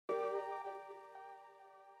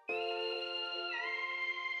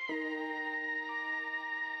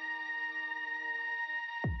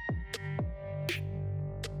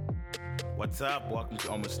What's up? Welcome to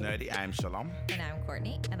Almost Nerdy. I'm Shalom. And I'm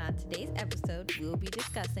Courtney. And on today's episode, we will be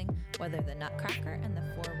discussing whether the Nutcracker and the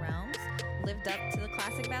Four Realms lived up to the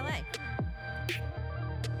classic ballet.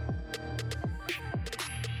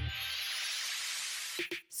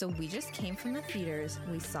 So we just came from the theaters.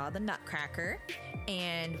 We saw the Nutcracker,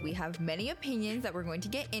 and we have many opinions that we're going to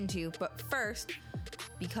get into. But first,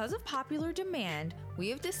 because of popular demand, we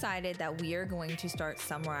have decided that we are going to start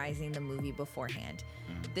summarizing the movie beforehand.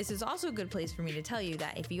 This is also a good place for me to tell you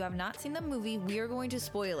that if you have not seen the movie, we are going to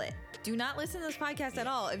spoil it. Do not listen to this podcast at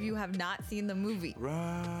all if you have not seen the movie.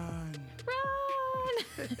 Run. Run!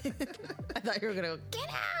 I thought you were going to go, get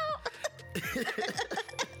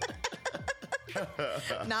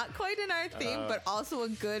out! Not quite in our theme, but also a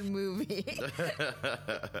good movie.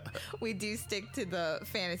 We do stick to the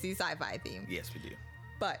fantasy sci-fi theme. Yes, we do.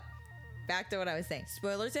 But back to what I was saying.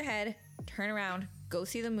 Spoilers ahead. Turn around. Go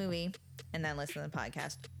see the movie. And then listen to the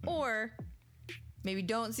podcast. Or maybe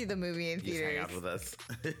don't see the movie in theaters. Just hang out with us.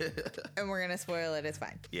 And we're going to spoil it. It's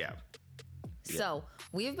fine. Yeah. So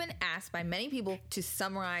we have been asked by many people to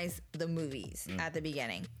summarize the movies at the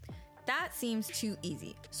beginning. That seems too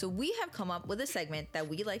easy. So we have come up with a segment that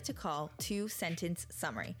we like to call 2-sentence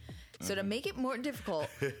summary. So to make it more difficult,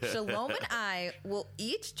 Shalom and I will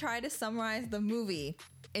each try to summarize the movie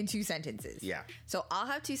in 2 sentences. Yeah. So I'll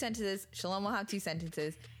have 2 sentences. Shalom will have 2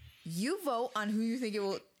 sentences. You vote on who you think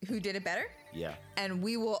who did it better. Yeah. And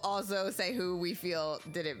we will also say who we feel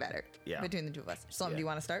did it better. Yeah. Between the two of us. Shalom, Yeah. do you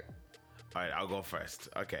want to start? All right, I'll go first.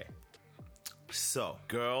 Okay. So,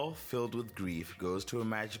 girl filled with grief goes to a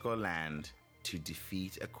magical land to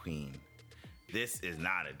defeat a queen. This is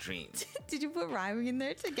not a dream. Did you put rhyming in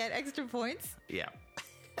there to get extra points? Yeah.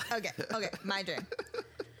 Okay, my turn.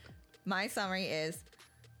 My summary is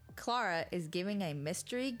Clara is giving a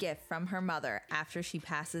mystery gift from her mother after she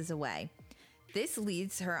passes away. This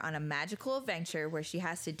leads her on a magical adventure where she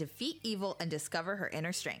has to defeat evil and discover her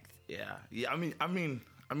inner strength. Yeah. I mean,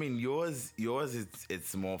 yours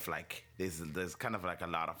it's more of like there's kind of like a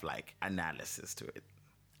lot of like analysis to it.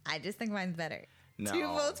 I just think mine's better. No. 2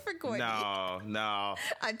 votes for Courtney. No.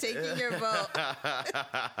 I'm taking your vote.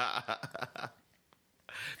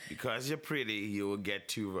 Because you're pretty, you will get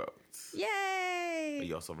 2 votes. Yay! But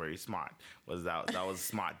you're also very smart. That was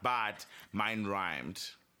smart. But mine rhymed.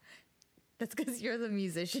 That's because you're the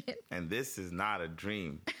musician. And this is not a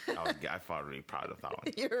dream. I felt really proud of that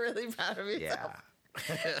one. You're really proud of yourself.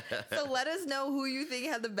 Yeah. So let us know who you think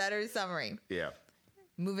had the better summary. Yeah.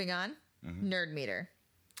 Moving on, Nerd Meter.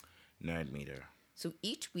 Nerd meter. So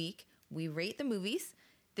each week we rate the movies.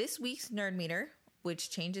 This week's Nerd Meter, which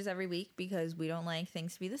changes every week because we don't like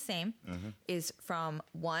things to be the same, is from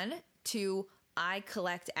 1 to I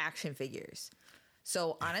collect action figures.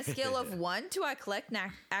 So on a scale of 1 to I collect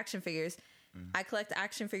action figures, I collect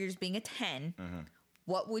action figures being a 10.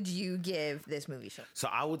 What would you give this movie show? So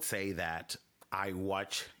I would say that I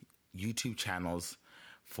watch YouTube channels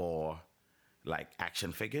for like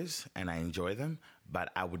action figures and I enjoy them, but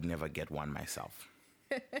I would never get one myself.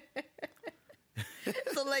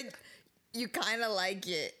 So like you kind of like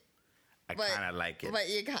it. I kind of like it.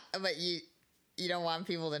 But you don't want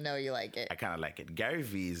people to know you like it. I kind of like it. Gary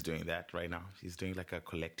Vee is doing that right now. He's doing like a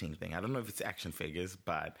collecting thing. I don't know if it's action figures,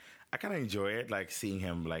 but I kind of enjoy it, like seeing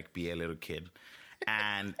him like be a little kid.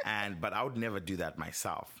 But I would never do that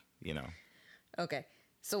myself, you know. Okay.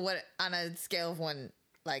 So what on a scale of 1,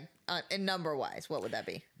 like in number wise, what would that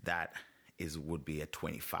be? That would be a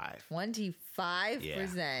 25. 25%. Yeah,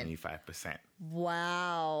 25%.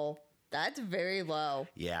 Wow, that's very low.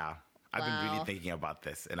 Yeah. I've been really thinking about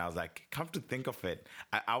this, and I was like, come to think of it,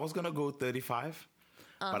 I was going to go 35,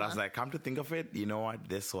 but I was like, come to think of it, you know what?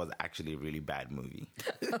 This was actually a really bad movie.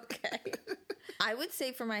 Okay. I would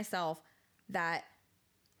say for myself that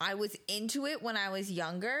I was into it when I was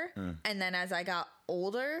younger, and then as I got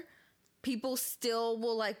older, people still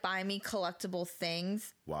will like buy me collectible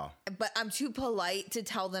things. Wow. But I'm too polite to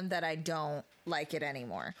tell them that I don't like it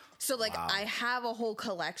anymore. So like I have a whole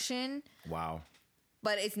collection. Wow.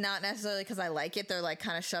 But it's not necessarily because I like it. They're like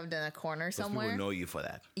kind of shoved in a corner somewhere. People know you for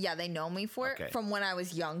that. Yeah, they know me for it from when I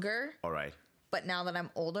was younger. All right. But now that I'm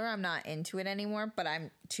older, I'm not into it anymore. But I'm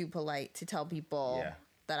too polite to tell people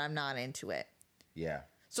that I'm not into it. Yeah.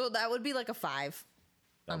 So that would be like a 5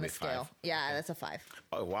 on the scale. 5. Yeah, that's a 5.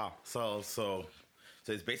 Oh, wow. So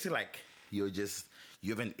it's basically like you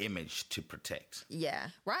have an image to protect. Yeah.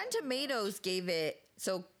 Rotten Tomatoes gave it,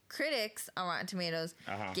 so critics on Rotten Tomatoes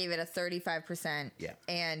gave it a 35%. Yeah.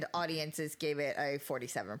 And audiences gave it a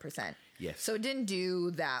 47%. Yes. So it didn't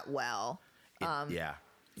do that well. Yeah.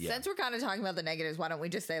 Since we're kind of talking about the negatives, why don't we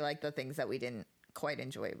just say like the things that we didn't quite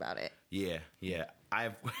enjoy about it. Yeah. I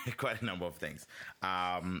have quite a number of things.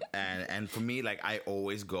 And for me, like, I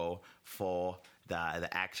always go for the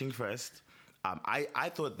acting first.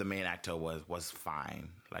 I thought the main actor was fine.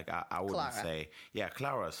 Like, I wouldn't Clara. say,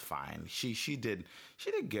 Clara's fine. She did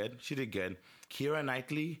good. She did good. Keira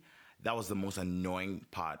Knightley, that was the most annoying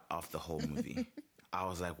part of the whole movie. I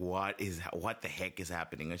was like, what the heck is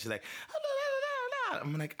happening? And she's like,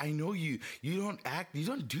 I'm like, I know you don't act, you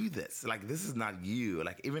don't do this. Like, this is not you.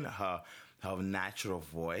 Like, even her natural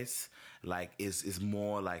voice, like, is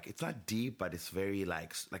more like, it's not deep, but it's very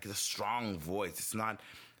like it's a strong voice. It's not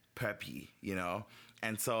peppy, you know?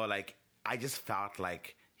 And so, like, I just felt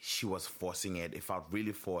like she was forcing it. It felt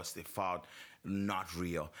really forced. It felt not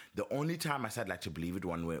real. The only time I started like to believe it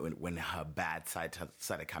when her bad side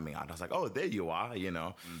started coming out. I was like, oh, there you are, you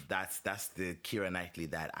know? That's the Keira Knightley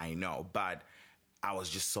that I know. But I was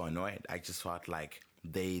just so annoyed. I just felt like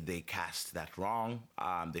they cast that wrong.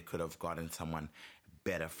 They could have gotten someone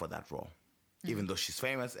better for that role. Even though she's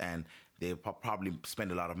famous and they probably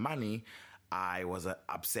spend a lot of money, I was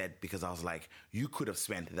upset because I was like, you could have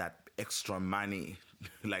spent that extra money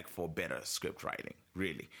like for better script writing.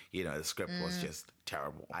 Really, you know, the script was just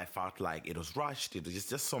terrible. I felt like it was rushed. It was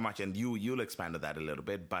just so much, and you'll expand on that a little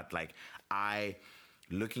bit. But like,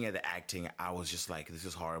 looking at the acting, I was just like, this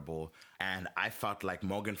is horrible. And I felt like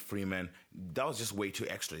Morgan Freeman, that was just way too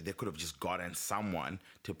extra. They could have just gotten someone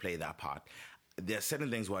to play that part. There are certain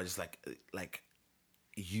things where I just like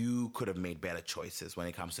you could have made better choices when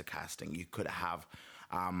it comes to casting. You could have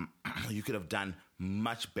done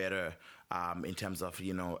much better in terms of,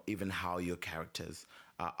 you know, even how your characters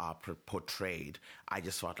are portrayed. I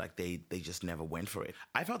just felt like they just never went for it.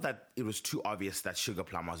 I felt that it was too obvious that Sugar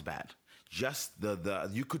Plum was bad. Just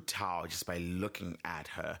you could tell just by looking at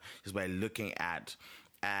her, just by looking at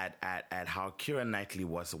how Keira Knightley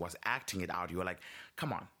was acting it out. You were like,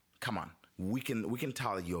 come on. We can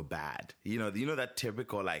tell you're bad. You know that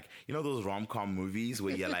typical, like, you know those rom-com movies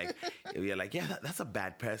where you're like yeah, that's a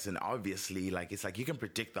bad person. Obviously, like, it's like you can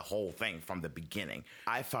predict the whole thing from the beginning.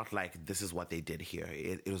 I felt like this is what they did here.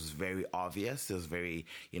 It was very obvious. It was very,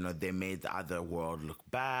 you know, they made the other world look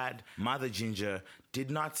bad. Mother Ginger did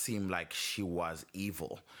not seem like she was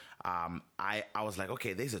evil. I was like,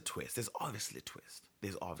 okay, there's a twist. There's obviously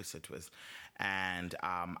a twist. And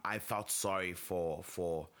I felt sorry for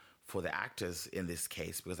the actors in this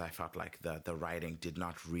case, because I felt like the writing did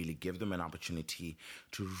not really give them an opportunity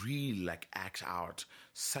to really like act out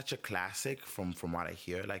such a classic from what I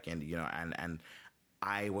hear. Like, and you know, and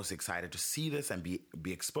I was excited to see this and be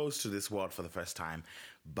exposed to this world for the first time,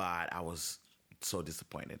 but I was so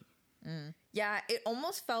disappointed. Yeah, it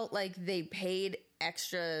almost felt like they paid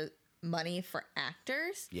extra money for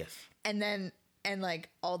actors. Yes. And like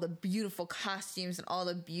all the beautiful costumes and all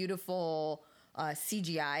the beautiful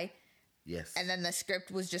CGI. Yes. And then the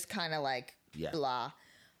script was just kind of like blah.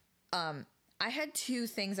 I had two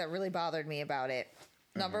things that really bothered me about it.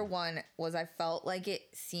 Number one was I felt like it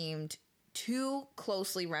seemed too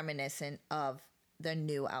closely reminiscent of the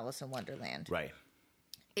new Alice in Wonderland. Right.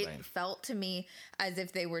 It felt to me as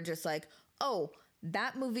if they were just like, oh,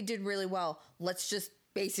 that movie did really well. Let's just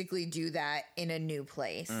basically do that in a new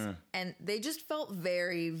place. And they just felt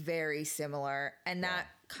very, very similar. And that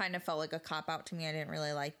kind of felt like a cop-out to me. I didn't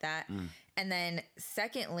really like that. And then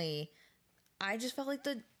secondly, I just felt like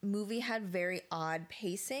the movie had very odd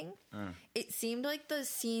pacing. It seemed like the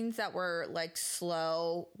scenes that were like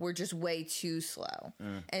slow were just way too slow.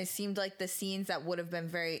 And it seemed like the scenes that would have been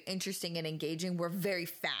very interesting and engaging were very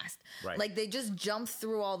fast. Right. Like they just jumped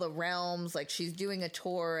through all the realms. Like she's doing a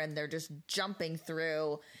tour and they're just jumping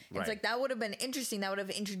through. It's like that would have been interesting. That would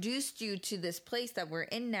have introduced you to this place that we're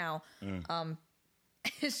in now.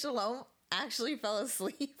 Shalom actually fell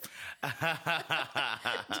asleep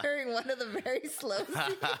during one of the very slow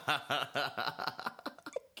scenes.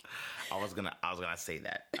 I was gonna say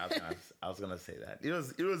that. I was gonna say that.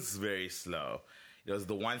 It was very slow. It was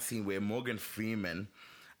the one scene where Morgan Freeman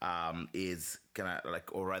is gonna,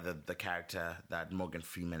 like, or rather the character that Morgan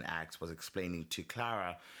Freeman acts was explaining to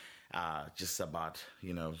Clara just about,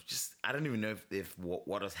 you know, just, I don't even know if what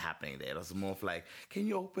was happening there. It was more of like, can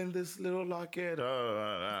you open this little locket?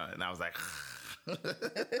 And I was like,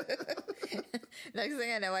 Next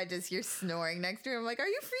thing I know, I just hear snoring next to him. I'm like, are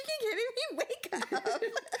you freaking kidding me? Wake up.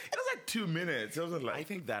 It was like 2 minutes. It was like, I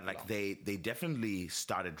think that like they definitely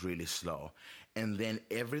started really slow, and then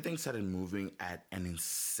everything started moving at an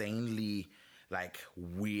insanely like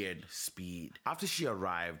weird speed. After she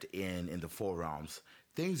arrived in the Four Realms,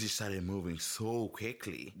 things just started moving so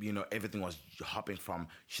quickly. You know, everything was hopping from,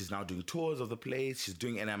 she's now doing tours of the place,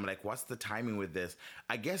 and I'm like, what's the timing with this?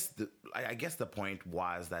 I guess the point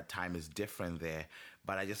was that time is different there,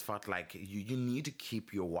 but I just felt like you need to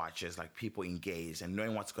keep your watchers, like people engaged and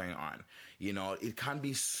knowing what's going on. You know, it can't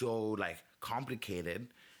be so like complicated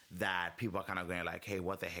that people are kind of going like, hey,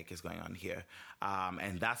 what the heck is going on here?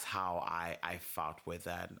 And that's how I felt with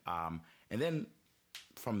that. And then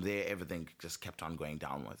from there, everything just kept on going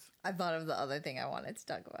downwards. I thought of the other thing I wanted to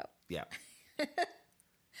talk about. Yeah.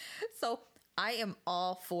 So I am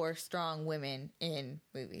all for strong women in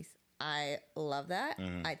movies. I love that.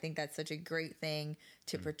 Mm-hmm. I think that's such a great thing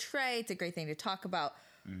to portray. It's a great thing to talk about.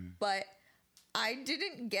 But I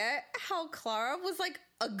didn't get how Clara was like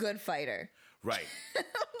a good fighter. Right.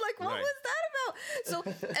 Like, what was that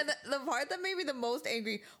about? So, and the part that made me the most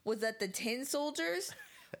angry was that the tin soldiers,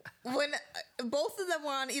 when both of them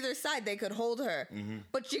were on either side, they could hold her. Mm-hmm.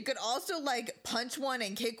 But she could also, like, punch one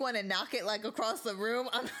and kick one and knock it, like, across the room.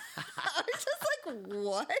 I was just like,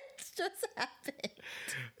 what just happened?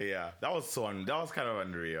 Yeah, that was kind of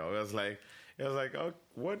unreal. It was like, oh,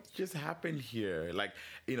 what just happened here? Like,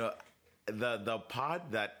 you know, the part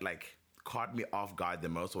that, like, caught me off guard the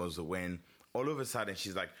most was when all of a sudden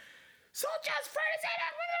she's like, soldiers first,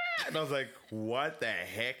 and I was like, what the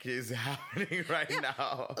heck is happening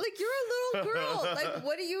now? Like, you're a little girl. Like,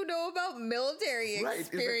 what do you know about military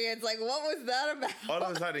experience? Like, what was that about? All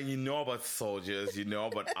of a sudden, you know about soldiers, you know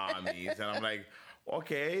about armies, and I'm like,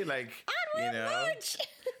 okay, like, you know,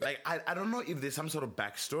 like, I don't know if there's some sort of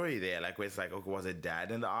backstory there, like, where it's like, okay, was it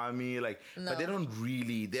dad in the army? Like, no. But they don't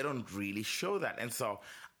really show that. And so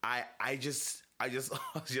I was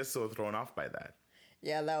just so thrown off by that.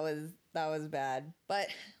 Yeah, that was bad. But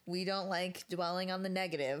we don't like dwelling on the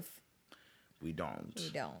negative. We don't.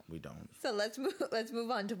 So let's move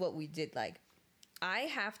on to what we did like. I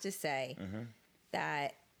have to say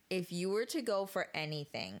that if you were to go for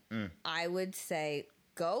anything, I would say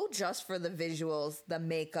go just for the visuals, the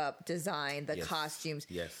makeup design, the costumes.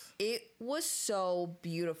 Yes. It was so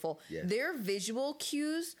beautiful. Yes. Their visual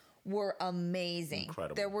cues were amazing.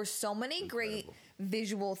 Incredible. There were so many great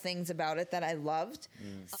visual things about it that I loved.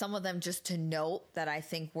 Some of them just to note that I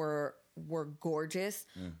think were gorgeous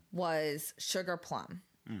was Sugar Plum.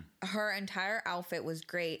 Her entire outfit was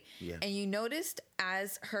great. Yeah. And you noticed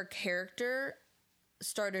as her character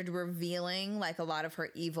started revealing like a lot of her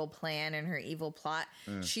evil plan and her evil plot,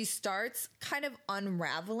 she starts kind of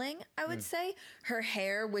unraveling, I would say. Her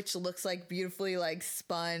hair, which looks like beautifully like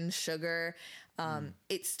spun sugar,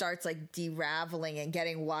 it starts like de-raveling and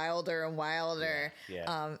getting wilder and wilder.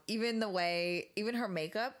 Yeah. Even her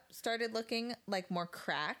makeup started looking like more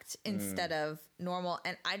cracked instead of normal.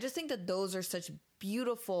 And I just think that those are such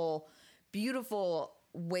beautiful, beautiful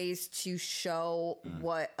ways to show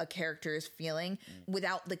what a character is feeling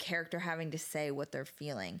without the character having to say what they're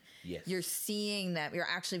feeling. Yes. You're seeing them, you're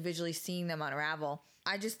actually visually seeing them unravel.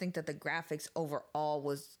 I just think that the graphics overall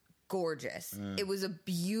was gorgeous. It was a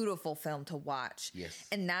beautiful film to watch. Yes.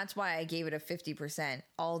 And that's why I gave it a 50%.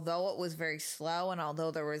 Although it was very slow and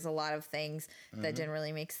although there was a lot of things that didn't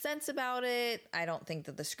really make sense about it, I don't think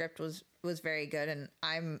that the script was very good. And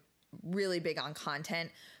I'm really big on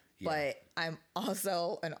content. Yeah. But I'm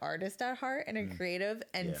also an artist at heart and a creative.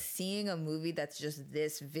 And seeing a movie that's just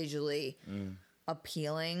this visually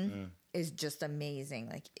appealing is just amazing.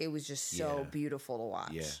 Like, it was just so beautiful to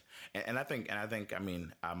watch. Yeah. And I think, I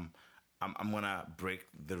mean, I'm going to break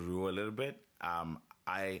the rule a little bit.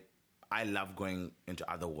 I love going into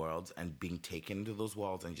other worlds and being taken into those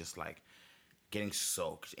worlds and just like getting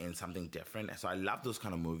soaked in something different. So I love those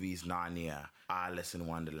kind of movies. Narnia, Alice in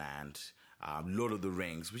Wonderland, Lord of the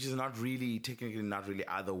Rings, which is technically not really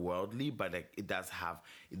otherworldly, but like, it does have,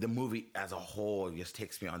 the movie as a whole just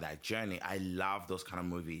takes me on that journey. I love those kind of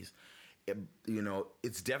movies.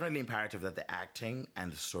 It's definitely imperative that the acting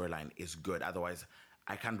and the storyline is good. Otherwise,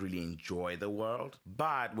 I can't really enjoy the world.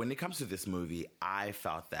 But when it comes to this movie, I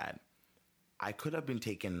felt that I could have been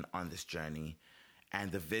taken on this journey,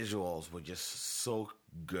 and the visuals were just so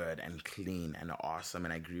good and clean and awesome.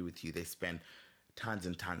 And I agree with you. They spent tons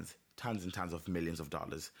and tons of millions of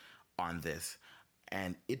dollars on this,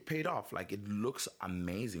 and it paid off. Like, it looks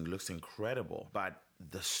amazing, looks incredible, but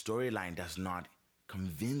the storyline does not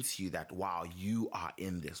convince you that, wow, you are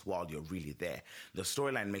in this world, you're really there. The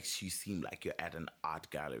storyline makes you seem like you're at an art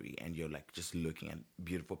gallery and you're like just looking at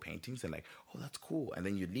beautiful paintings and like, oh, that's cool, and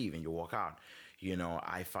then you leave and you walk out.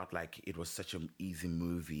 I felt like it was such an easy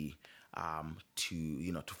movie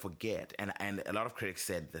to forget. And a lot of critics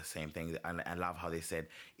said the same thing. And I love how they said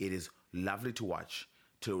it is lovely to watch,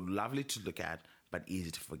 lovely to look at, but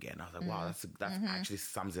easy to forget. And I was like, wow, that actually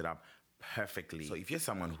sums it up perfectly. So if you're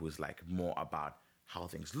someone who's like more about how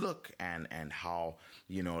things look and how,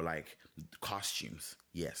 you know, like costumes.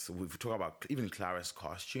 Yes, we talk about even Clara's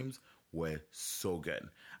costumes were so good.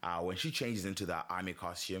 When she changes into the army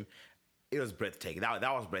costume, it was breathtaking. That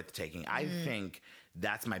was breathtaking. I think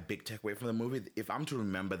that's my big takeaway from the movie. If I'm to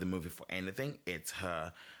remember the movie for anything, it's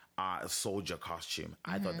her soldier costume.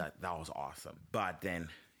 I thought that was awesome. But then,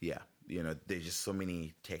 yeah, you know, there's just so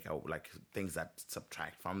many like things that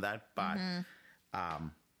subtract from that. But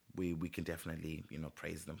we can definitely, you know,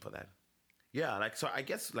 praise them for that. Yeah, like, so I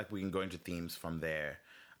guess like we can go into themes from there.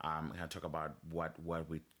 Kind of talk about what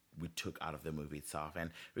we took out of the movie itself.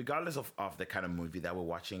 And regardless of the kind of movie that we're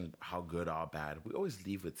watching, how good or bad, we always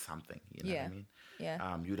leave with something. You know what I mean?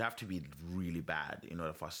 Yeah. You'd have to be really bad in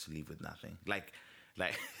order for us to leave with nothing. Like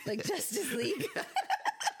Justice League.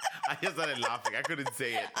 I just started laughing. I couldn't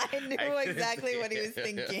say it. I knew exactly what he was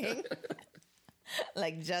thinking.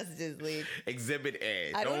 Like Justice League. Exhibit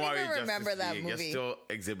A. I don't worry, even remember that League. movie. It's still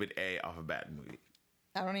Exhibit A of a bad movie.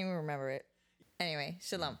 I don't even remember it. Anyway,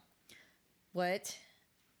 Shalom. What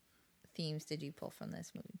themes did you pull from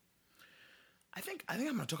this movie? I think I'm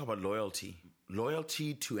going to talk about loyalty.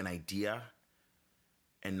 Loyalty to an idea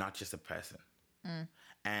and not just a person.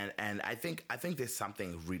 And I think there's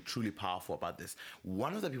something truly powerful about this.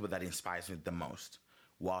 One of the people that inspires me the most,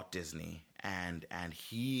 Walt Disney, and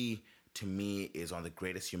he, to me, is one of the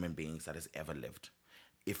greatest human beings that has ever lived,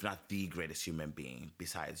 if not the greatest human being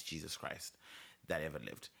besides Jesus Christ that ever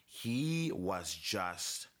lived. He was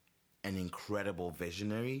just an incredible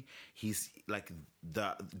visionary. He's like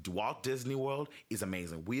the Walt Disney World is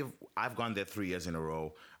amazing. I've gone there 3 years in a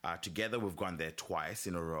row. Together, we've gone there twice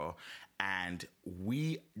in a row, and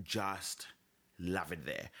we just love it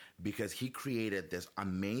there because he created this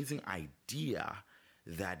amazing idea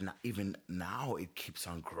that even now it keeps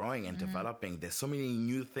on growing and developing. There's so many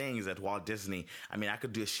new things at Walt Disney. I mean, I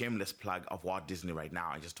could do a shameless plug of Walt Disney right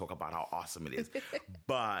now and just talk about how awesome it is.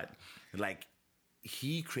 But like,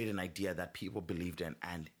 he created an idea that people believed in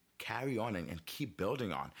and carry on and keep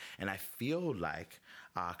building on. And I feel like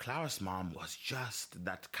Clara's mom was just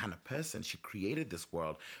that kind of person. She created this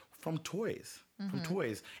world from toys,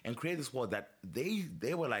 and created this world that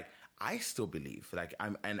they were like, I still believe, like,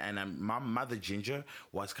 my mother Ginger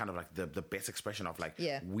was kind of like the best expression of like,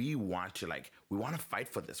 we want to fight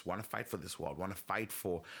for this, want to fight for this world, want to fight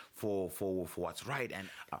for what's right. And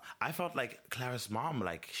I felt like Clara's mom,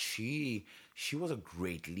 like she was a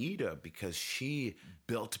great leader because she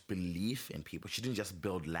built belief in people. She didn't just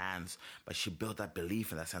build lands, but she built that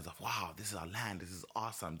belief in that sense of, wow, this is our land, this is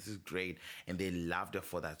awesome, this is great. And they loved her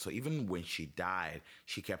for that. So even when she died,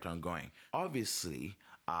 she kept on going. Obviously,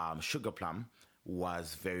 Sugar Plum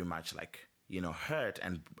was very much like, you know, hurt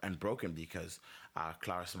and broken because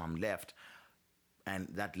Clara's mom left, and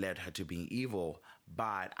that led her to being evil.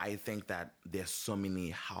 But I think that there's so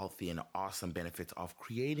many healthy and awesome benefits of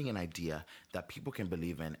creating an idea that people can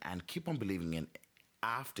believe in and keep on believing in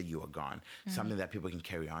after you are gone, something that people can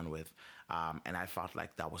carry on with. And I felt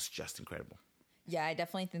like that was just incredible. Yeah, I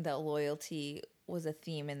definitely think that loyalty was a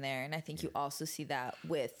theme in there. And I think you also see that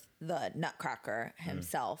with the Nutcracker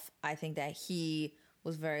himself. I think that he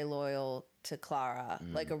was very loyal to Clara.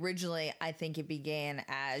 Like, originally, I think it began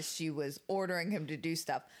as she was ordering him to do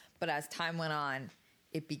stuff. But as time went on,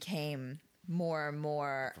 it became more and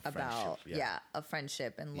more about, a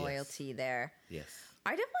friendship and loyalty there. Yes.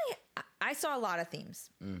 I saw a lot of themes.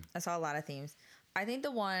 I think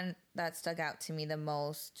the one that stuck out to me the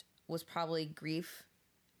most was probably grief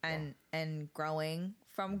and growing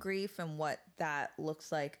from grief and what that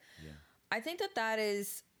looks like. Yeah. I think that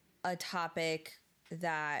is a topic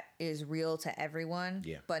that is real to everyone,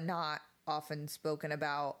 but not often spoken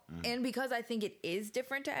about. And because I think it is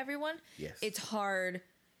different to everyone, it's hard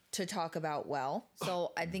to talk about well.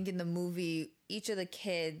 So I think in the movie, each of the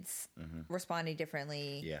kids responded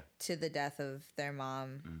differently to the death of their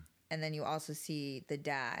mom. And then you also see the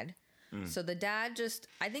dad. So the dad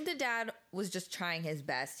I think the dad was just trying his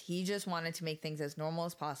best. He just wanted to make things as normal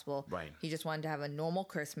as possible. Right. He just wanted to have a normal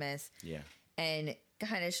Christmas. Yeah. And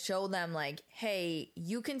kind of show them like, hey,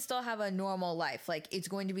 you can still have a normal life. Like, it's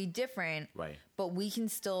going to be different, right? But we can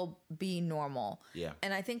still be normal. Yeah.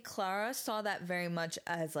 And I think Clara saw that very much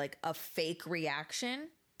as like a fake reaction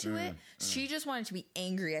to it. She just wanted to be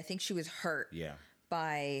angry. I think she was hurt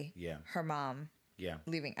by her mom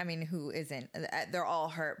leaving. I mean, who isn't? They're all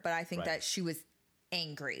hurt, but I think that she was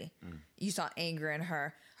angry. You saw anger in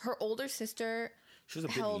her. Her older sister, she was a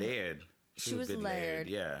bit layered. She was layered.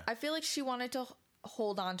 Yeah. I feel like she wanted to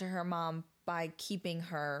hold on to her mom by keeping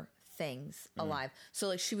her things alive. So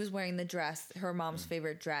like she was wearing the dress, her mom's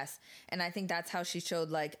favorite dress. And I think that's how she showed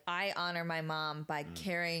like, I honor my mom by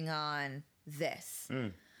carrying on this.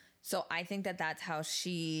 So I think that that's how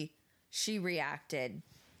she reacted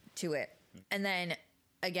to it. And then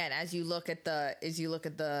again, as you look at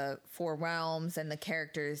the four realms and the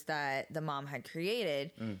characters that the mom had created,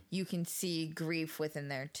 you can see grief within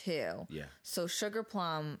there too. Yeah. So Sugar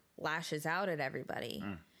Plum lashes out at everybody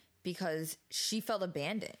because she felt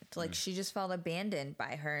abandoned. Like she just felt abandoned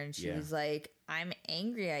by her, and she was like, I'm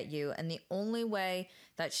angry at you. And the only way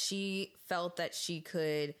that she felt that she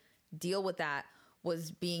could deal with that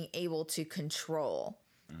was being able to control.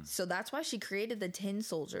 So that's why she created the tin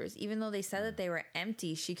soldiers. Even though they said that they were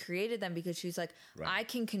empty, she created them because she was like, I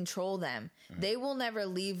can control them. They will never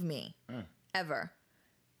leave me, ever.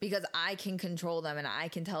 Because I can control them and I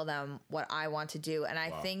can tell them what I want to do. And I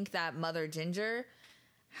think that Mother Ginger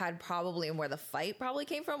had probably, and where the fight probably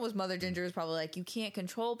came from, was Mother Ginger was probably like, you can't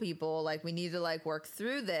control people. Like, we need to, like, work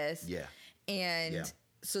through this. Yeah. And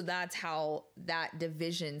so that's how that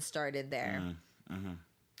division started there.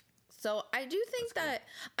 So I do think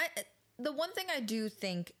the one thing I do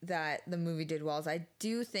think that the movie did well is I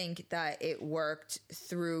do think that it worked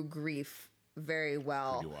through grief very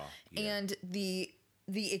well. Pretty well, yeah. And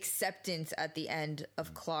the acceptance at the end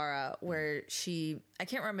of Clara, where I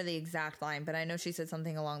can't remember the exact line, but I know she said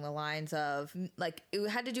something along the lines of, like, it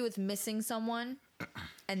had to do with missing someone,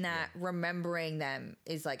 and that remembering them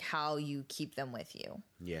is, like, how you keep them with you.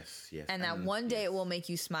 Yes. And that one day it will make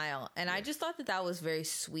you smile. And I just thought that was very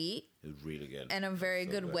sweet. It was really good. And a very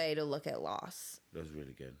good way to look at loss. It was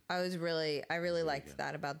really good. I really liked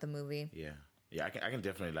that about the movie. Yeah, I can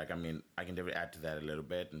definitely, like, I mean, I can definitely add to that a little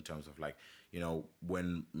bit in terms of, like, you know,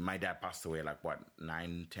 when my dad passed away, like, what,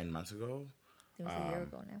 9-10 months ago? It was a year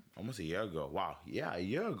ago now. Almost a year ago. Wow. Yeah, a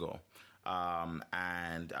year ago.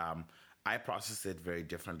 I processed it very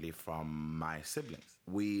differently from my siblings.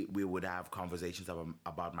 We would have conversations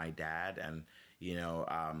about my dad, and, you know,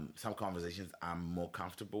 some conversations I'm more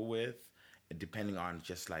comfortable with, depending on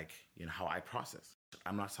just, like, you know, how I process.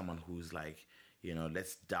 I'm not someone who's like, you know,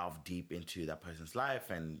 let's delve deep into that person's life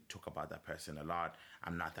and talk about that person a lot.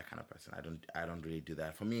 I'm not that kind of person. I don't really do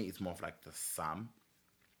that. For me, it's more of like the sum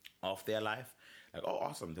of their life. Like, oh,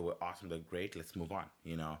 awesome, they were awesome, they're great, let's move on,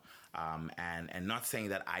 you know. And not saying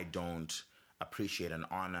that I don't appreciate and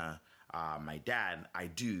honor my dad. I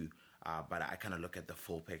do, but I kind of look at the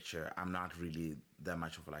full picture. I'm not really that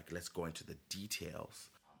much of like, let's go into the details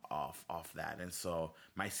of that. And so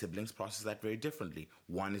my siblings process that very differently.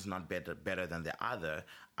 One is not better than the other.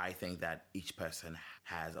 I think that each person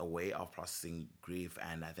has a way of processing grief,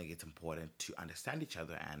 and I think it's important to understand each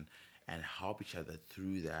other and help each other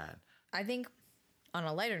through that. I think on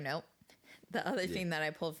a lighter note, the other thing that I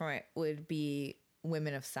pulled from it would be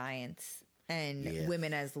women of science and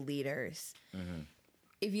women as leaders.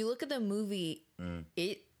 If you look at the movie,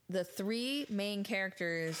 the three main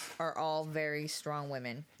characters are all very strong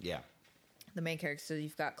women. Yeah. The main characters. So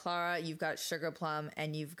you've got Clara, you've got Sugar Plum,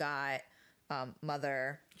 and you've got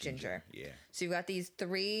Mother Ginger. Yeah. So you've got these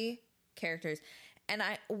three characters. And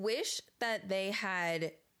I wish that they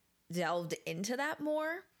had delved into that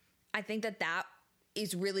more. I think that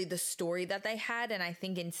is really the story that they had. And I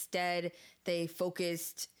think instead they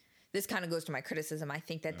focused... This kind of goes to my criticism. I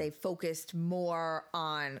think that they focused more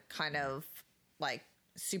on kind of like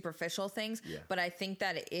superficial things, but I think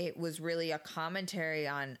that it was really a commentary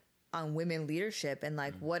on women leadership and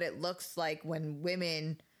like what it looks like when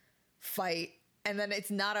women fight, and then it's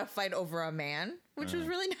not a fight over a man, which was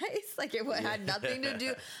really nice. Like it had nothing to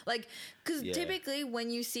do, like, because typically when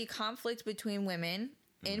you see conflict between women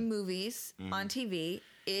in movies on TV,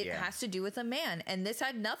 it has to do with a man, and this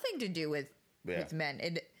had nothing to do with men.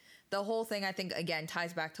 The whole thing, I think, again,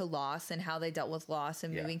 ties back to loss and how they dealt with loss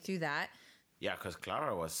and moving through that. Yeah, because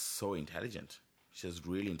Clara was so intelligent. She was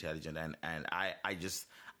really intelligent. And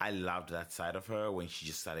I loved that side of her when she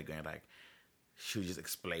just started going, like, she would just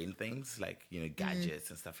explain things, like, you know, gadgets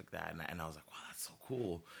and stuff like that. And I was like, wow, that's so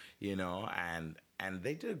cool, you know. And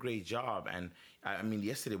they did a great job. And, I mean,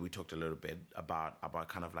 yesterday we talked a little bit about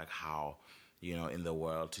kind of like how, you know, in the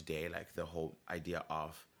world today, like the whole idea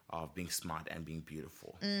of being smart and being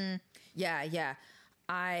beautiful. Yeah.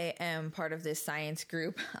 I am part of this science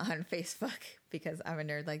group on Facebook because I'm a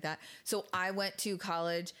nerd like that. So I went to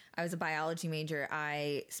college. I was a biology major.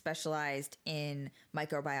 I specialized in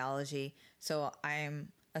microbiology. So I'm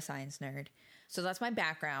a science nerd. So that's my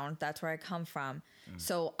background. That's where I come from.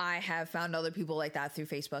 So I have found other people like that through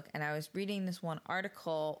Facebook. And I was reading this one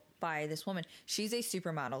article by this woman. She's a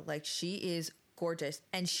supermodel. Like, she is gorgeous.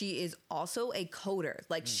 And she is also a coder.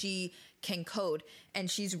 Like she can code,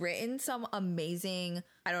 and she's written some amazing,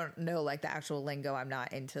 I don't know, like the actual lingo. I'm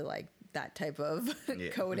not into like that type of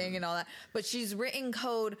coding and all that, but she's written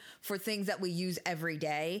code for things that we use every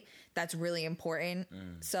day. That's really important.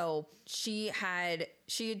 So she had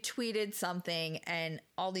tweeted something, and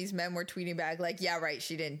all these men were tweeting back like, yeah, right,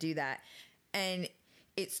 she didn't do that. And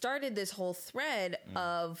it started this whole thread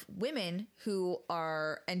of women who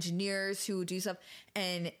are engineers who do stuff.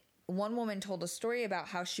 And one woman told a story about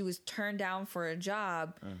how she was turned down for a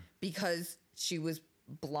job because she was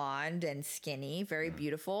blonde and skinny, very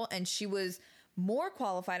beautiful. And she was more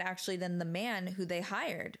qualified actually than the man who they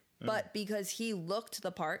hired. But because he looked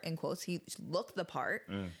the part, in quotes, he looked the part,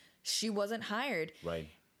 she wasn't hired. Right.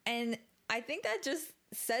 And I think that just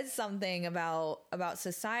says something about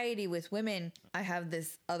society with women. I have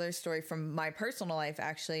this other story from my personal life,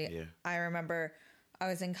 actually. Yeah. I remember I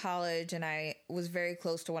was in college, and I was very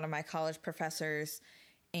close to one of my college professors,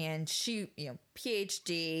 and she,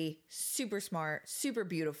 PhD, super smart, super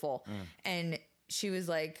beautiful. And she was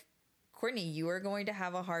like, Courtney, you are going to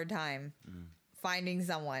have a hard time finding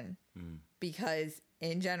someone because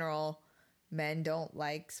in general, men don't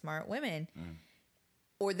like smart women.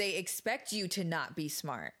 Or they expect you to not be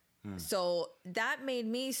smart. So that made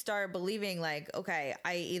me start believing like, okay,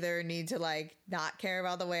 I either need to like not care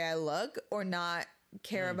about the way I look or not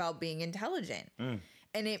care about being intelligent.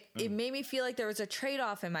 And it made me feel like there was a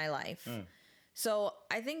trade-off in my life. So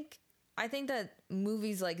I think that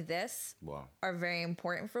movies like this are very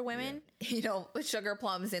important for women. Sugar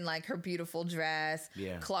Plum's in like her beautiful dress.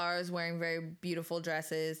 Clara's wearing very beautiful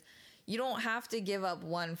dresses. You don't have to give up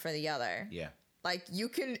one for the other. Like you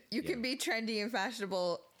can be trendy and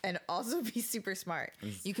fashionable and also be super smart.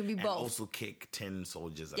 You can be both. And also kick 10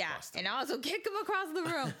 soldiers across them. And also kick them across the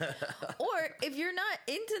room. Or if you're not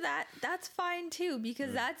into that, that's fine too,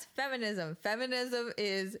 because that's feminism. Feminism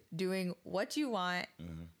is doing what you want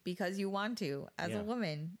because you want to as a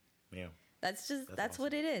woman. Yeah. That's awesome.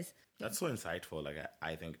 what it is. That's so insightful. Like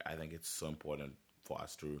I think it's so important for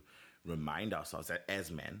us to remind ourselves as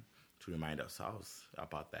men, to remind ourselves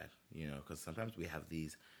about that, because sometimes we have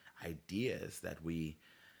these ideas that we,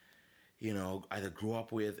 either grew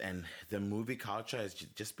up with, and the movie culture has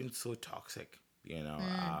just been so toxic,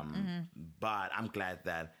 But I'm glad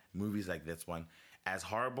that movies like this one, as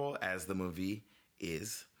horrible as the movie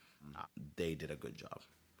is, they did a good job.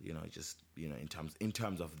 In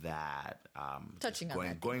terms of that, touching on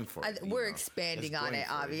that, going for it. We're expanding on it,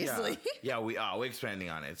 obviously. Yeah, we are. We're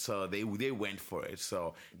expanding on it. So they went for it.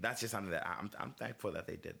 So that's just something that I'm thankful that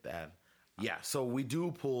they did that. Yeah. So we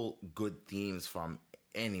do pull good themes from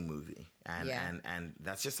any movie, and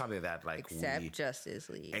that's just something that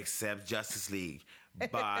except Justice League.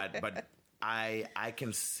 But I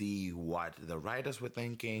can see what the writers were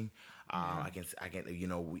thinking. I can,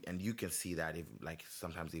 and you can see that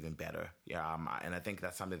sometimes even better. And I think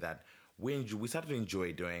that's something that we started to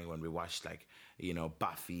enjoy doing when we watched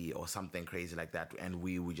Buffy or something crazy like that, and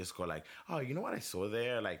we would just go like, oh, you know what I saw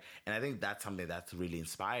there, and I think that's something that's really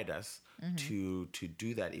inspired us to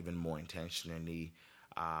do that even more intentionally.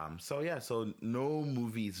 So no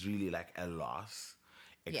movie is really like a loss.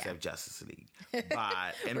 Except Justice League.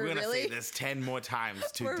 And we're going to say this 10 more times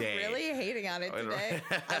today. We're really hating on it today.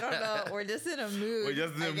 I don't know. We're just in a mood. We're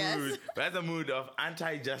just in a mood. That's a mood of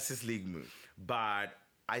anti-Justice League mood. But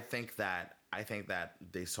I think that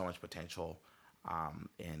there's so much potential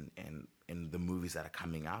in the movies that are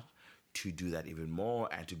coming up to do that even more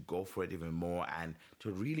and to go for it even more and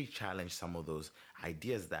to really challenge some of those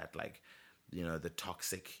ideas that the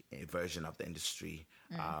toxic version of the industry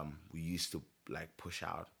we used to push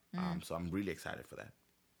out. So I'm really excited for that.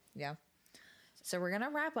 Yeah. So we're going to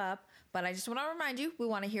wrap up, but I just want to remind you, we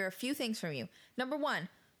want to hear a few things from you. Number 1,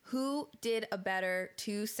 who did a better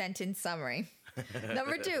 2-sentence summary?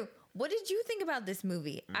 Number 2, what did you think about this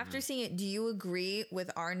movie? After seeing it, do you agree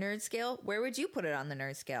with our nerd scale? Where would you put it on the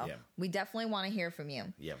nerd scale? Yeah. We definitely want to hear from you.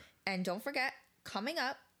 Yeah. And don't forget, coming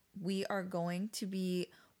up, we are going to be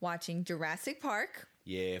watching Jurassic Park.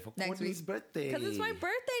 Yeah, for Courtney's birthday. Because it's my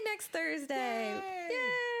birthday next Thursday.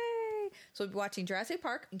 Yay! So we'll be watching Jurassic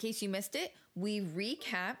Park. In case you missed it, we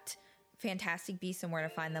recapped Fantastic Beasts and Where to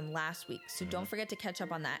Find Them last week. So don't forget to catch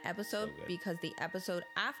up on that episode because the episode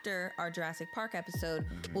after our Jurassic Park episode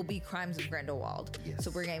will be Crimes of Grindelwald. Yes. So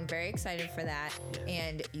we're getting very excited for that. Yes.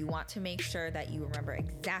 And you want to make sure that you remember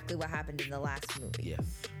exactly what happened in the last movie.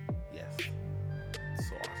 Yes.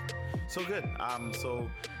 So awesome. So good.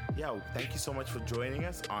 Thank you so much for joining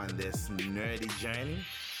us on this nerdy journey.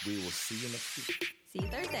 We will see you next week. See you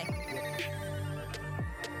Thursday.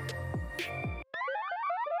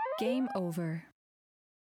 Game over.